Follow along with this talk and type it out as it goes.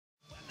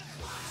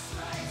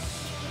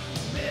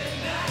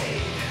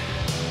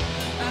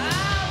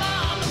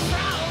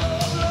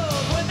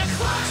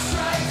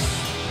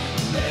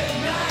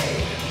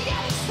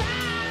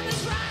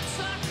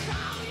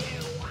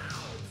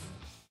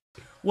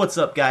What's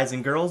up, guys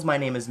and girls? My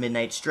name is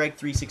Midnight Strike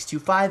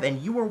 3625,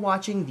 and you are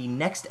watching the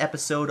next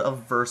episode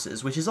of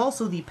Versus, which is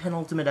also the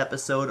penultimate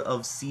episode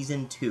of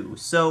Season 2.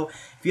 So,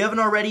 if you haven't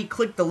already,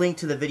 click the link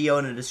to the video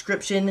in the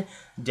description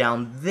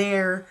down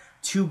there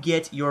to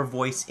get your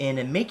voice in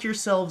and make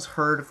yourselves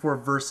heard for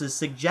Versus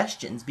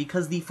suggestions,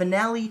 because the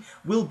finale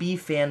will be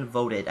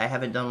fan-voted. I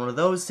haven't done one of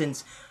those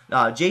since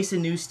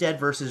Jason Newsted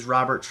versus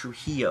Robert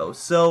Trujillo.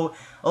 So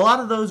a lot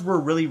of those were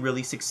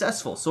really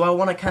successful. So I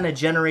want to kind of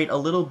generate a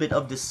little bit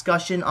of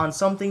discussion on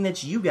something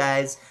that you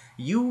guys,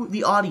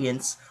 the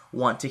audience,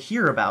 want to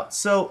hear about.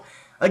 So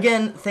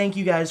again, thank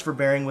you guys for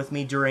bearing with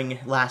me during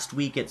last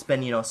week. It's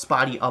been,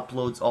 spotty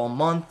uploads all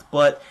month,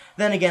 but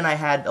then again, I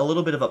had a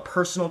little bit of a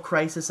personal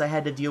crisis I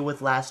had to deal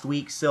with last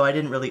week, so I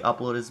didn't really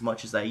upload as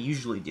much as I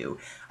usually do.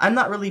 I'm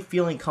not really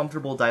feeling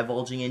comfortable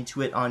divulging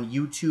into it on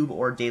YouTube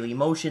or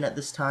Dailymotion at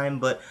this time,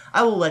 but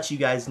I will let you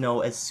guys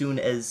know as soon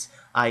as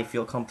I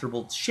feel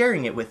comfortable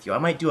sharing it with you. I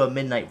might do a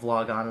midnight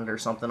vlog on it or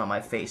something on my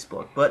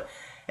Facebook, but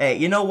hey,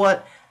 you know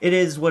what? It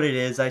is what it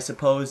is, I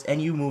suppose,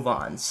 and you move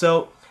on.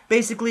 So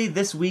basically,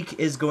 this week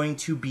is going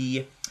to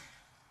be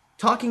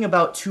talking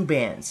about two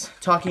bands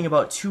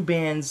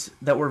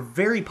that were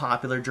very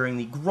popular during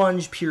the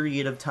grunge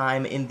period of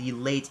time in the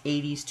late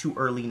 80s to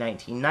early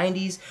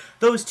 1990s.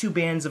 Those two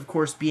bands, of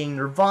course, being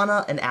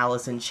Nirvana and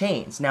Alice in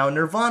Chains. Now,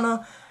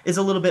 Nirvana is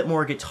a little bit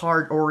more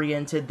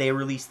guitar-oriented. They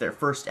released their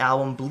first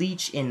album,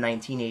 Bleach, in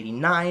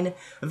 1989.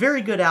 A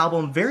very good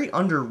album, very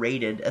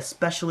underrated,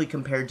 especially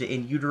compared to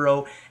In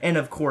Utero, and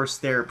of course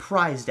their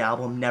prized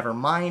album,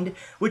 Nevermind,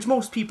 which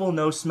most people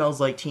know Smells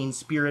Like Teen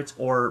Spirit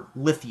or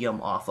Lithium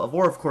off of,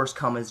 or of course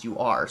Come As You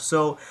Are.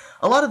 So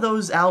a lot of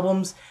those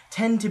albums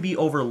tend to be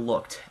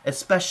overlooked,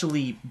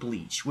 especially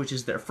Bleach, which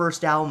is their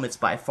first album. It's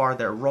by far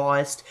their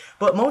rawest,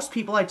 but most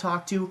people I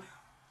talk to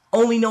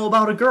only know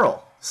about a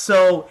girl.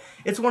 So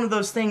it's one of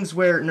those things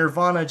where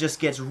Nirvana just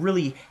gets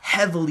really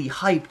heavily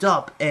hyped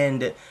up,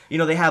 and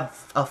they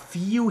have a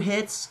few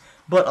hits,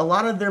 but a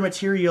lot of their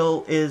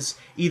material is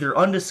either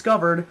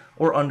undiscovered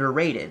or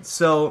underrated.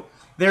 So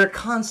they're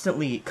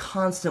constantly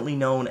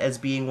known as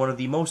being one of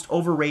the most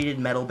overrated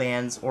metal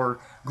bands, or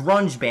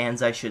grunge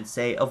bands, I should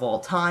say, of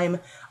all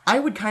time. I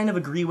would kind of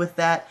agree with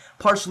that,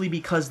 partially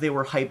because they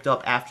were hyped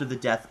up after the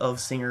death of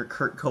singer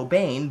Kurt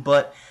Cobain,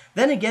 but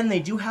then again, they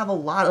do have a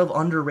lot of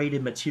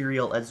underrated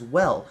material as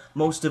well,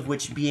 most of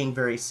which being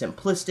very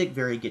simplistic,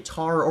 very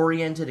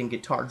guitar-oriented and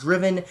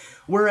guitar-driven,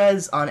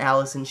 whereas on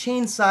Alice in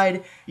Chains'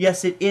 side,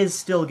 yes, it is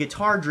still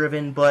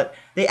guitar-driven, but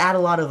they add a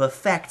lot of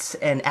effects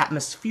and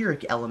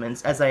atmospheric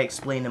elements, as I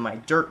explained in my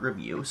Dirt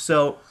review.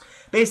 So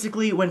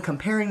basically, when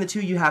comparing the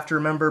two, you have to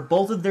remember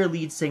both of their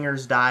lead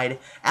singers died,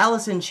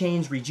 Alice in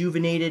Chains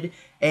rejuvenated,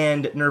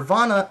 and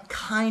Nirvana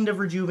kind of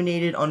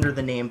rejuvenated under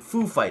the name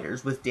Foo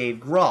Fighters with Dave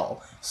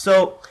Grohl.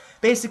 So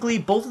basically,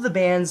 both of the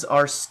bands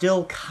are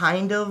still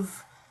kind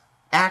of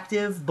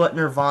active, but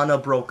Nirvana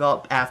broke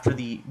up after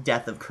the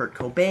death of Kurt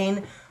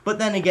Cobain, but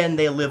then again,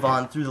 they live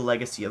on through the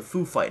legacy of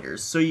Foo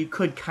Fighters, so you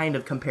could kind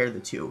of compare the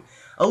two.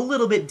 A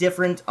little bit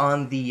different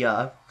on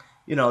the,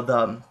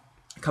 the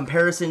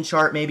comparison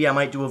chart. Maybe I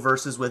might do a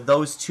versus with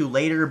those two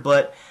later,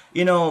 but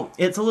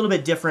it's a little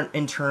bit different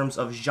in terms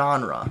of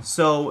genre.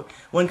 So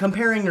when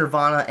comparing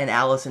Nirvana and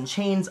Alice in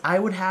Chains, I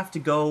would have to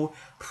go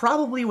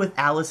probably with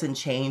Alice in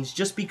Chains,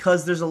 just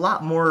because there's a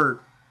lot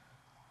more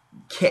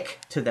kick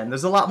to them.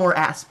 There's a lot more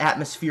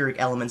atmospheric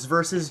elements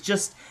versus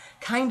just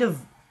kind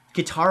of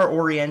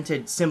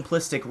guitar-oriented,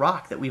 simplistic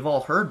rock that we've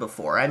all heard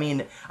before. I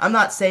mean, I'm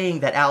not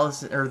saying that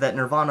that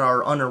Nirvana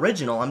are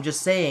unoriginal. I'm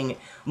just saying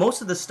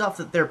most of the stuff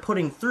that they're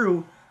putting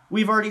through,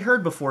 we've already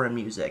heard before in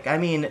music. I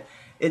mean,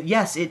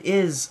 yes, it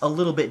is a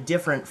little bit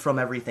different from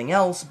everything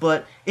else,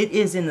 but it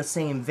is in the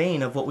same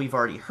vein of what we've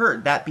already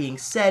heard. That being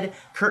said,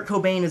 Kurt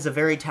Cobain is a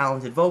very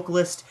talented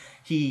vocalist.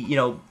 He,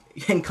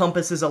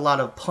 encompasses a lot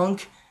of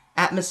punk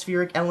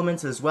atmospheric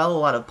elements as well, a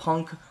lot of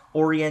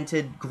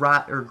punk-oriented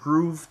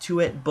groove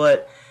to it,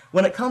 but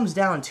when it comes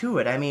down to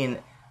it, I mean,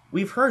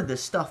 we've heard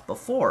this stuff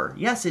before.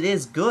 Yes, it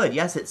is good.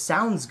 Yes, it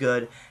sounds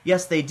good.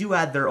 Yes, they do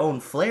add their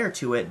own flair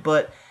to it,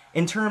 but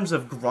in terms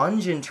of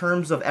grunge, in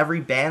terms of every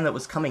band that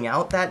was coming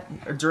out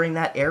during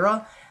that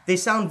era, they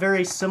sound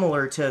very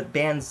similar to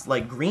bands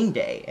like Green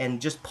Day and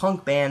just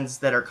punk bands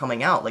that are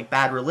coming out, like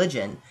Bad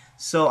Religion.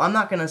 So I'm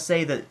not going to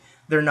say that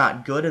they're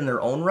not good in their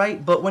own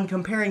right, but when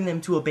comparing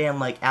them to a band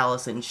like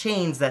Alice in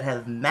Chains that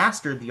have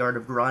mastered the art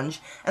of grunge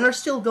and are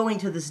still going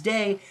to this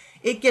day,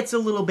 it gets a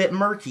little bit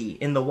murky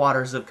in the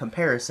waters of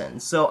comparison.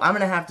 So I'm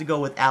going to have to go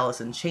with Alice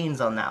in Chains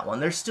on that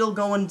one. They're still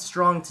going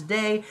strong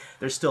today.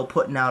 They're still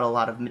putting out a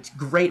lot of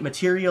great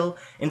material.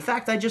 In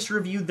fact, I just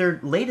reviewed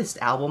their latest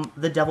album,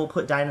 The Devil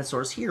Put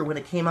Dinosaurs Here, when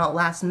it came out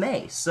last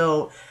May.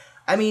 So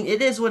I mean,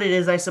 it is what it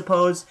is, I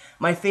suppose.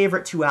 My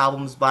favorite two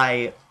albums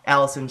by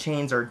Alice in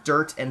Chains are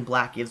Dirt and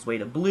Black Gives Way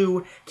to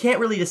Blue. Can't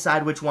really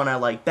decide which one I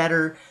like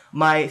better.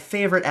 My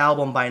favorite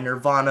album by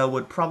Nirvana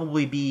would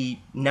probably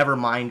be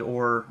Nevermind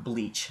or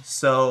Bleach.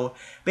 So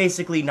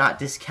basically not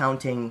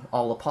discounting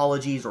All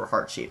Apologies or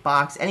Heart-Shaped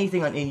Box,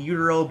 anything on In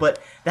Utero, but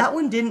that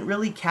one didn't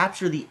really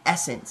capture the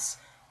essence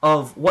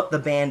of what the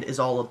band is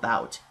all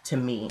about, to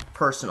me,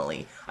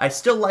 personally. I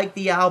still like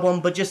the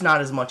album, but just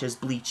not as much as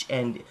Bleach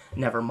and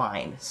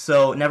Nevermind.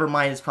 So,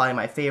 Nevermind is probably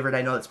my favorite.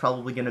 I know it's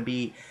probably going to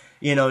be,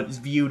 you know,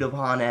 viewed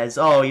upon as,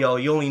 oh, yo,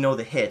 you only know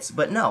the hits.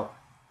 But no,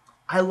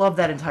 I love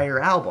that entire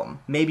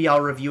album. Maybe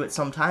I'll review it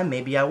sometime,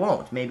 maybe I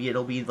won't. Maybe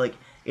it'll be, like,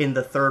 in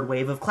the third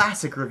wave of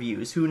classic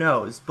reviews, who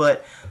knows.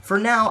 But for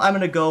now, I'm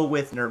going to go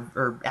with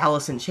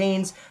Alice in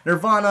Chains.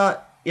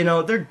 Nirvana, you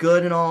know, they're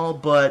good and all,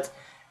 but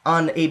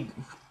on a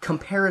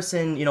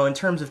comparison, you know, in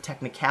terms of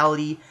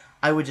technicality,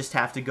 I would just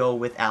have to go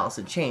with Alice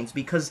in Chains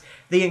because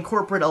they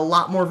incorporate a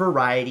lot more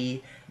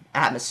variety,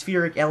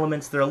 atmospheric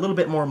elements, they're a little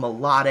bit more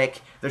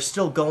melodic, they're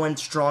still going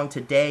strong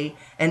today,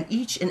 and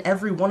each and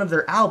every one of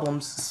their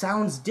albums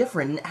sounds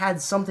different and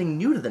adds something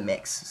new to the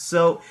mix.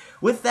 So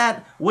with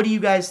that, what do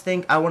you guys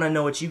think? I want to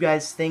know what you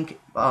guys think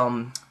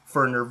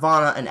for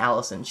Nirvana and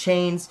Alice in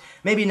Chains.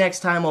 Maybe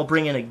next time I'll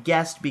bring in a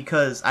guest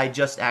because I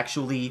just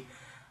actually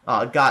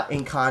got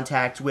in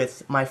contact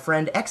with my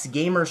friend X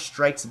Gamer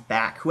Strikes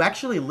Back, who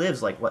actually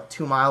lives like, what,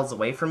 2 miles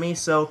away from me,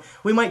 so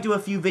we might do a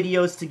few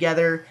videos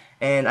together,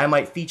 and I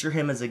might feature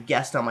him as a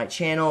guest on my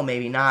channel,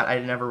 maybe not, I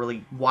never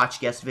really watch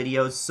guest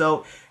videos,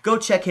 so go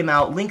check him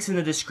out, links in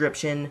the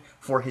description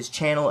for his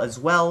channel as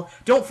well.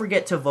 Don't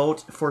forget to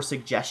vote for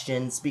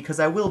suggestions, because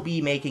I will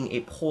be making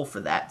a poll for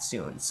that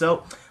soon.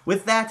 So,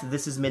 with that,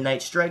 this is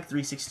Midnight Strike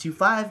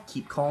 3625,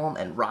 keep calm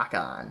and rock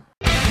on.